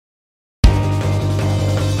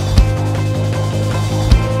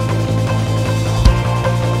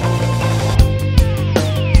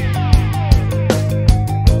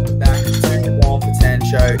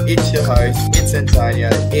Antonio,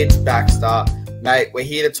 it's Baxter. Mate, we're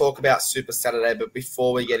here to talk about Super Saturday, but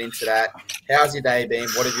before we get into that, how's your day been?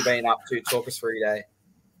 What have you been up to? Talk us through your day.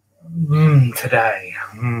 Today,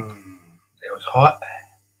 it was hot.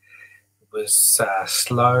 It was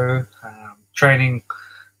slow. Training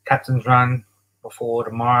captain's run before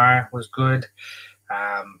tomorrow was good.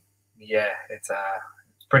 It's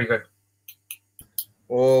pretty good.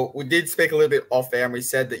 Well, we did speak a little bit off air and we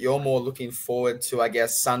said that you're more looking forward to, I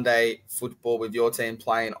guess, Sunday football with your team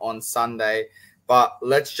playing on Sunday. But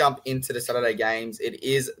let's jump into the Saturday games. It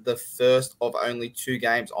is the first of only 2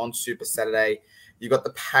 games on Super Saturday. You've got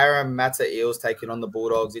the Parramatta Eels taking on the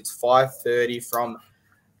Bulldogs. It's 5:30 from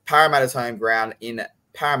Parramatta's home ground in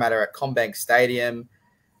Parramatta at CommBank Stadium.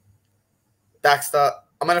 Baxter,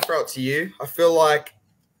 I'm going to throw it to you. I feel like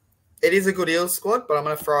it is a good Eels squad, but I'm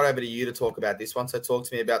going to throw it over to you to talk about this one. So talk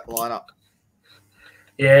to me about the lineup.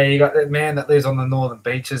 Yeah, you got that man that lives on the northern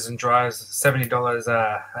beaches and drives $70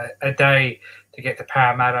 a day to get to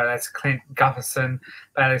Parramatta. That's Clint Gutherson,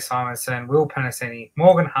 Bailey Simonson, Will Penasini,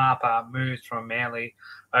 Morgan Harper moves from Manly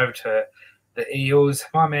over to the Eels.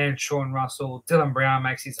 My man Sean Russell, Dylan Brown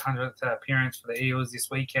makes his 100th appearance for the Eels this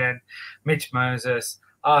weekend. Mitch Moses,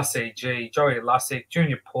 RCG, Joey Lussick,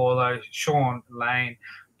 Junior Paulo, Sean Lane,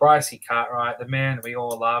 Brycey Cartwright, the man we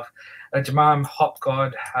all love, Jamam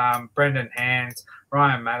Hopgod, Brendan Hands,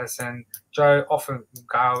 Ryan Madison, Joe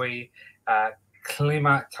Offengawi,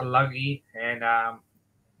 Klima Talugi, and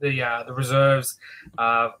the reserves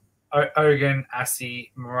of Ogan,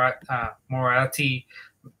 Asi, Morati,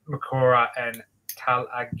 Makora, and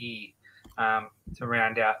Talagi to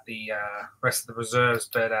round out the rest of the reserves.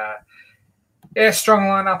 But strong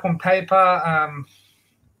lineup on paper.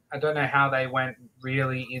 I don't know how they went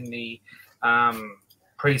really in the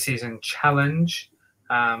preseason challenge,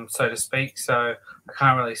 so to speak. So I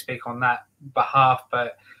can't really speak on that behalf.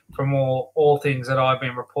 But from all things that I've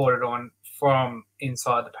been reported on from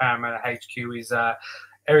inside the Parramatta HQ is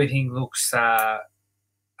everything looks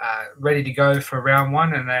ready to go for round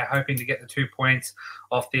 1, and they're hoping to get the 2 points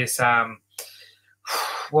off this.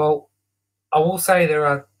 Well, I will say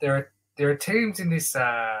there are teams in this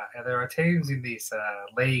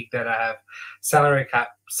league that have salary cap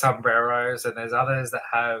sombreros, and there's others that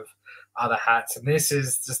have other hats. And this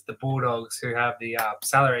is just the Bulldogs who have the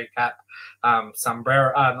salary cap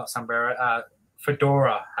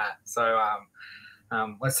fedora hat. So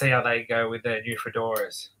let's see how they go with their new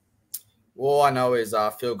fedoras. All I know is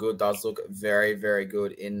Feel Good does look very, very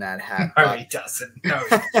good in that hat. No, he doesn't. No,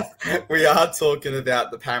 he doesn't. We are talking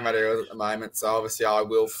about the Parramatta Eels at the moment, so obviously I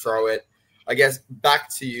will throw it, I guess, back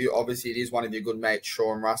to you. Obviously, it is one of your good mates,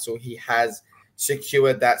 Sean Russell. He has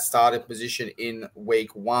secured that starting position in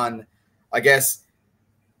week 1. I guess,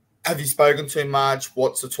 have you spoken too much?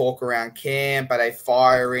 What's the talk around camp? Are they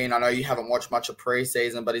firing? I know you haven't watched much of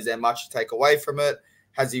preseason, but is there much to take away from it?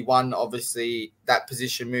 Has he won, obviously, that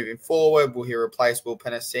position moving forward? Will he replace Will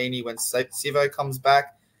Penasini when Sivo comes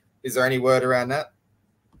back? Is there any word around that?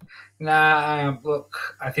 Nah,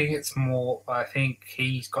 look, I think it's more, I think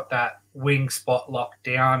he's got that wing spot locked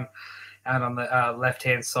down out on the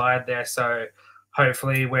left-hand side there. So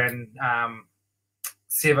hopefully when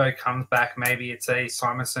Sivo comes back, maybe it's a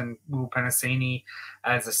Simonson, Will Penasini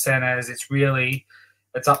as the centers. It's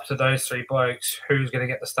up to those 3 blokes who's going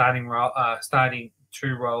to get the starting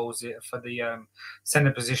 2 roles for the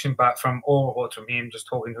center position. But from all reports from him, just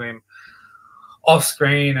talking to him off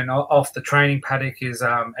screen and off the training paddock, is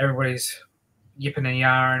everybody's yipping and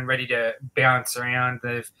yarring, ready to bounce around.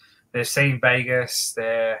 They've seen Vegas.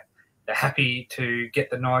 They're happy to get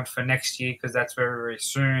the nod for next year because that's very, very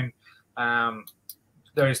soon.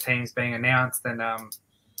 Those teams being announced, and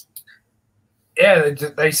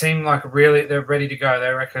they seem like they're ready to go.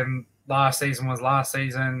 They reckon last season was last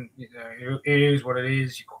season. It is what it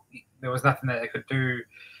is. There was nothing that they could do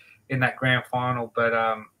in that grand final, but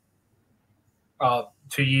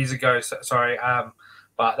 2 years ago.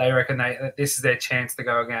 But they reckon this is their chance to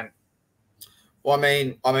go again. Well,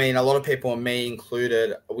 I mean, a lot of people, and me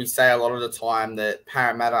included, we say a lot of the time that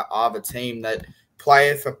Parramatta are the team that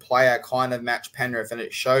player for player kind of match Penrith, and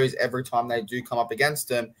it shows every time they do come up against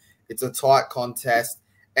them. It's a tight contest.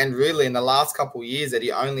 And really, in the last couple of years, they're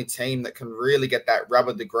the only team that can really get that rub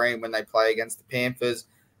of the green when they play against the Panthers,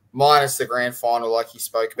 minus the grand final, like you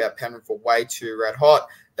spoke about. Penrith were way too red hot.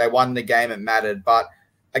 They won the game. It mattered. But,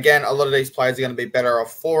 again, a lot of these players are going to be better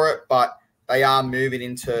off for it, but they are moving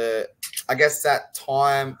into, I guess, that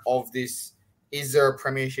time of this, is there a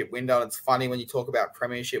premiership window? And it's funny when you talk about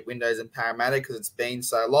premiership windows in Parramatta because it's been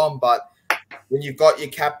so long, but when you've got your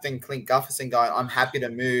captain, Clint Gutherson, going, I'm happy to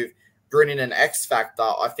move bring in an X factor,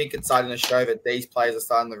 I think it's starting to show that these players are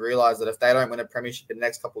starting to realise that if they don't win a premiership in the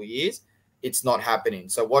next couple of years, it's not happening.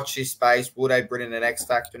 So watch this space. Will they bring in an X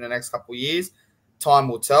factor in the next couple of years? Time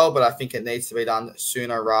will tell, but I think it needs to be done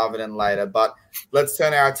sooner rather than later. But let's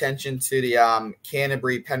turn our attention to the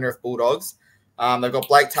Canterbury Penrith Bulldogs. They've got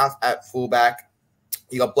Blake Taaffe at fullback.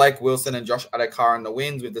 You got Blake Wilson and Josh Adokar in the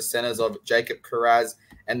wings with the centres of Jacob Kiraz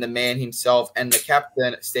and the man himself and the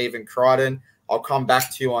captain, Stephen Crichton. I'll come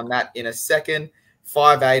back to you on that in a second.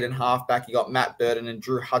 5'8" and halfback, you got Matt Burton, and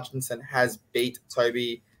Drew Hutchinson has beat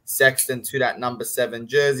Toby Sexton to that number 7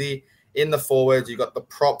 jersey. In the forwards, you've got the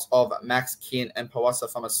props of Max Kin and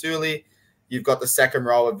Pawasa Famasuli. You've got the second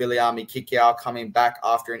row of Viliami Kikau coming back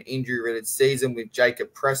after an injury-riddled season with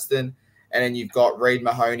Jacob Preston. And then you've got Reid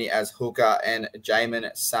Mahoney as hooker and Jamin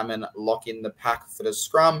Salmon lock in the pack for the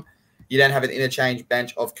scrum. You then have an interchange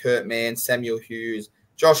bench of Kurt Mann, Samuel Hughes,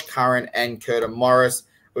 Josh Curran, and Curtin Morris,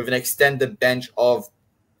 with an extended bench of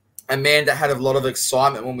a man that had a lot of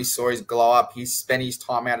excitement when we saw his glow up. He spent his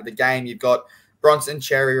time out of the game. You've got Bronson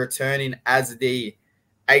Cherry returning as the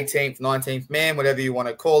 18th, 19th man, whatever you want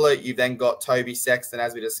to call it. You've then got Toby Sexton,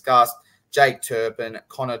 as we discussed, Jake Turpin,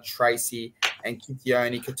 Connor Tracy, and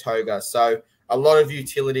Kitione Katoga. So a lot of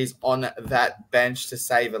utilities on that bench, to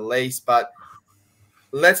say the least. But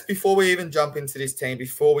before we even jump into this team,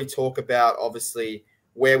 before we talk about, obviously,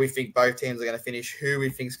 where we think both teams are going to finish, who we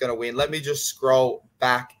think is going to win, let me just scroll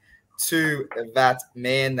back to that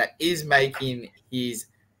man that is making his,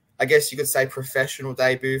 I guess you could say, professional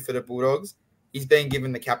debut for the Bulldogs. He's been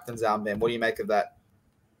given the captain's armband. What do you make of that?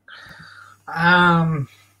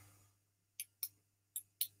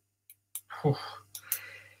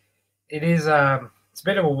 It is it's a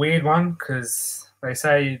bit of a weird one, because they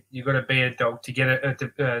say you got to be a dog to get it.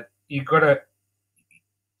 To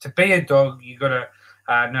be a dog, you got to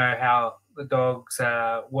know how the dogs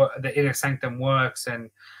the inner sanctum works. And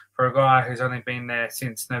for a guy who's only been there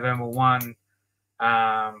since November 1,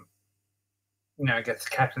 gets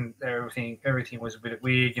captain, everything was a bit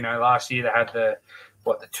weird. Last year they had the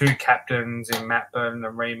 2 captains in Matt Burton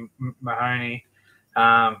and Reid Mahoney.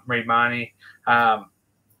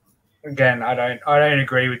 Again, I don't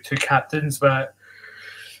agree with 2 captains, but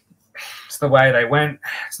it's the way they went.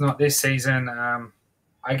 It's not this season.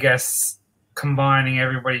 I guess combining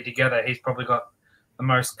everybody together, he's probably got the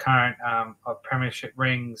most current of premiership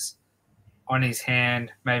rings on his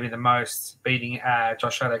hand, maybe the most, beating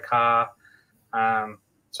Josh Adokar.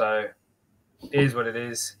 So it is what it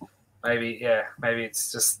is. Maybe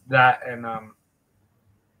it's just that, and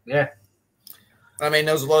yeah. I mean,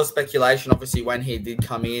 there was a lot of speculation, obviously, when he did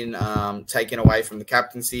come in, taken away from the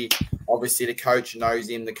captaincy. Obviously, the coach knows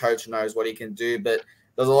him. The coach knows what he can do. But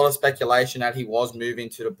there's a lot of speculation that he was moving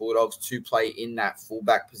to the Bulldogs to play in that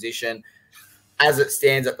fullback position. As it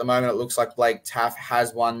stands at the moment, it looks like Blake Taaffe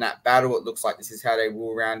has won that battle. It looks like this is how they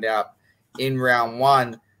will round out in round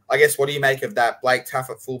 1. I guess, what do you make of that? Blake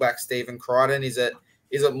Taaffe at fullback, Stephen Crichton. Is it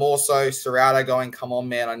more so Serrata going, come on,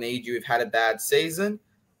 man, I need you, we've had a bad season?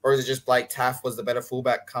 Or is it just Blake Taaffe was the better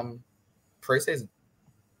fullback come preseason?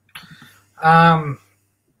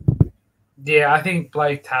 Yeah, I think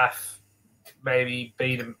Blake Taaffe maybe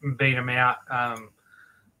beat him out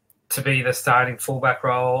to be the starting fullback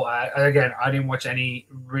role. Again, I didn't watch any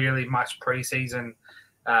really much preseason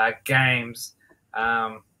games,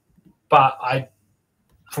 but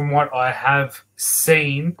from what I have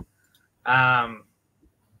seen, the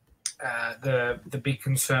big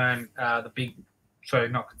concern, not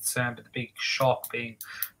concern, but the big shock being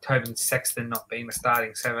Toby Sexton not being the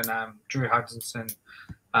starting 7. Drew Hutchinson,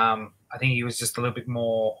 I think he was just a little bit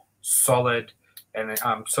more solid and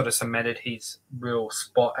sort of cemented his real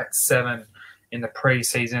spot at 7 in the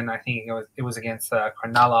preseason. I think it was against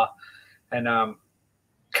Cronulla, and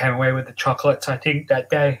came away with the chocolates, I think, that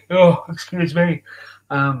day. Oh, excuse me.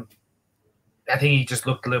 I think he just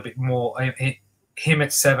looked a little bit more. Him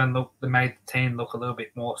at 7 made the team look a little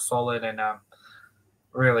bit more solid, and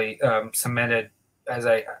really cemented as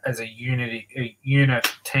a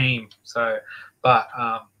unit team. So, but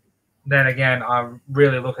then again, I'm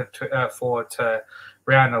really looking forward to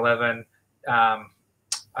round 11. I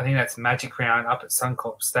think that's Magic Round up at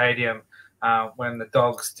Suncorp Stadium when the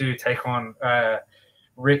Dogs do take on the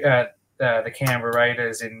Canberra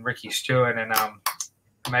Raiders in Ricky Stewart, and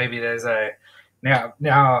maybe there's now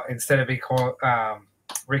instead of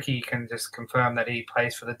Ricky can just confirm that he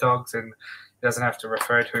plays for the Dogs and doesn't have to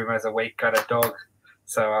refer to him as a weak gutter dog.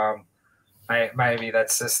 So maybe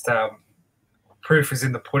that's just proof is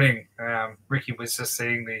in the pudding. Ricky was just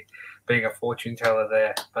being a fortune teller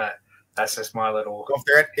there, but That's just my little. Well,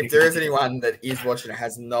 if there is anyone that is watching and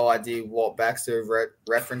has no idea what Baxter is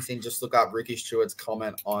referencing, just look up Ricky Stewart's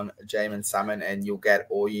comment on Jamin Salmon and you'll get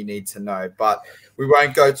all you need to know. But we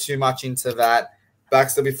won't go too much into that.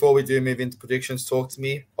 Baxter, before we do move into predictions, talk to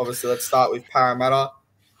me. Obviously, let's start with Parramatta.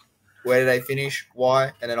 Where do they finish?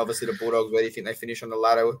 Why? And then obviously the Bulldogs, where do you think they finish on the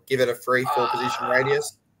ladder? Give it a 3-4 position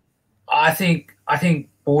radius. I think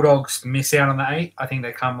Bulldogs miss out on the 8. I think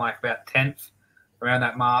they come like about 10th, around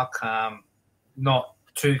that mark. Not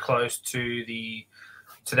too close to the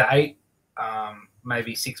 8.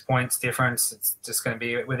 Maybe 6 points difference. It's just going to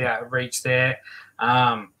be without reach there.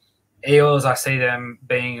 Eels, I see them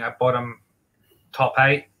being a bottom top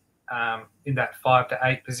 8 in that 5 to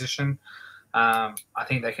 8 position. I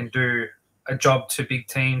think they can do a job to big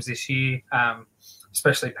teams this year,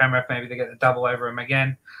 especially Penrith. Maybe they get the double over them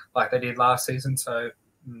again like they did last season. So,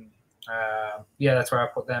 that's where I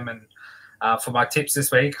put them. And for my tips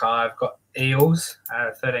this week, I've got Eels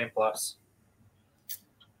 13+.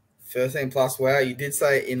 13+. Wow, you did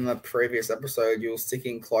say in the previous episode you were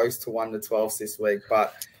sticking close to 1 to 12 this week,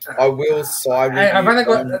 but I will side with you. I've only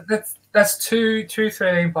got that's two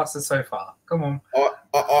 13+s so far. Come on.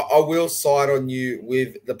 I will side on you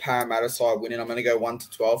with the Parramatta side winning. I'm going to go 1 to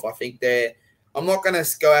 12. I think I'm not going to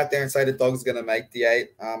go out there and say the Dogs are going to make the 8.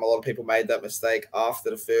 A lot of people made that mistake after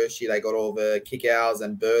the first year. They got all the kick-outs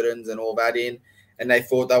and burdens and all that in, and they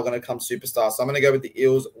thought they were going to come superstars. So I'm going to go with the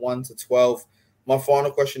Eels 1 to 12. My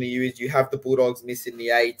final question to you is, you have the Bulldogs missing the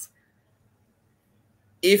 8.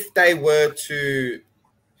 If they were to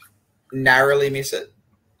narrowly miss it,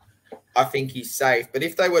 I think he's safe. But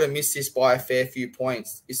if they were to miss this by a fair few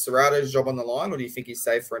points, is Serrato's job on the line, or do you think he's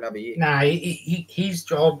safe for another year? No, his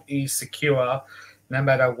job is secure no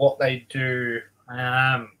matter what they do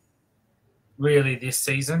really this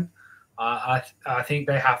season. I think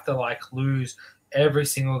they have to lose every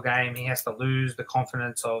single game. He has to lose the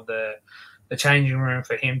confidence of the changing room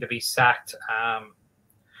for him to be sacked.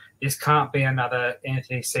 This can't be another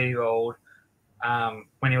Anthony Seibold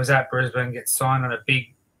when he was at Brisbane, gets signed on a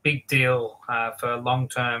big deal for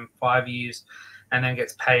long-term, 5 years, and then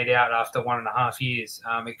gets paid out after 1.5 years.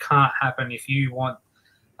 It can't happen if you want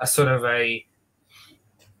a sort of a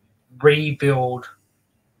rebuild,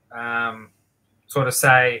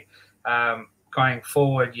 going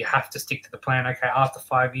forward. You have to stick to the plan. Okay, after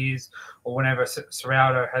 5 years or whenever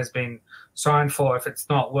Serrato has been signed for, if it's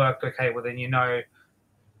not worked, okay, well then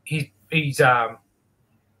he's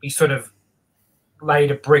sort of laid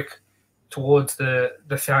a brick towards the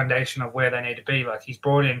foundation of where they need to be. Like he's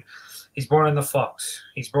brought in the Fox,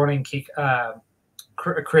 he's brought in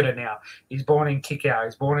Critter now, he's brought in Kick-Out,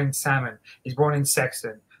 he's brought in Salmon, he's brought in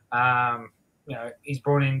Sexton, he's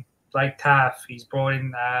brought in Blake Taff, he's brought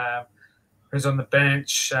in who's on the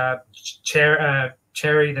bench,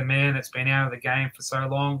 Cherry, the man that's been out of the game for so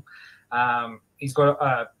long. He's got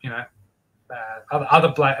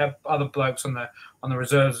other blokes on the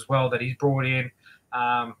reserves as well that he's brought in.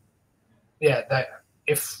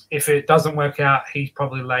 If it doesn't work out, he's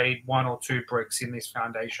probably laid 1 or 2 bricks in this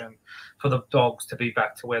foundation for the Dogs to be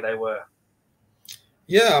back to where they were.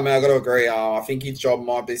 Yeah, I mean, I got to agree. I think his job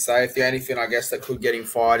might be safe. The only thing I guess that could get him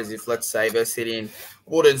fired is if, let's say, they're sitting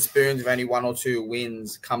wooden spoons with only 1 or 2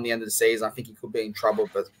 wins come the end of the season. I think he could be in trouble.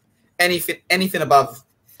 But anything above,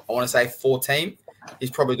 I want to say 14,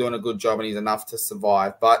 he's probably doing a good job and he's enough to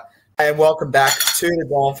survive. But and welcome back to the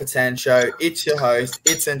Gone for 10 show. It's your host,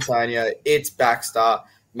 it's Antonio, it's Baxter.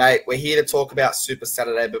 Mate, we're here to talk about Super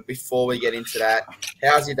Saturday, but before we get into that,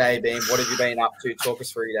 how's your day been? What have you been up to? Talk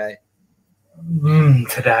us through your day.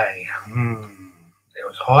 Today, it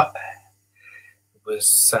was hot. It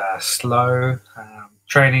was slow.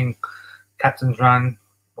 Training captain's run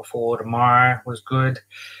before tomorrow was good.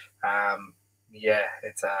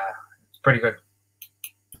 It's pretty good.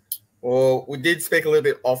 Well, we did speak a little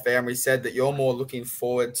bit off air and we said that you're more looking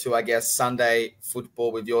forward to, I guess, Sunday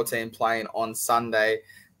football with your team playing on Sunday.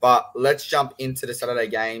 But let's jump into the Saturday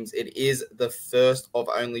games. It is the first of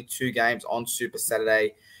only 2 games on Super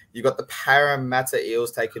Saturday. You've got the Parramatta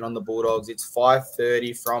Eels taking on the Bulldogs. It's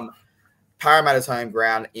 5:30 from Parramatta's home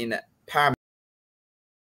ground in Parramatta.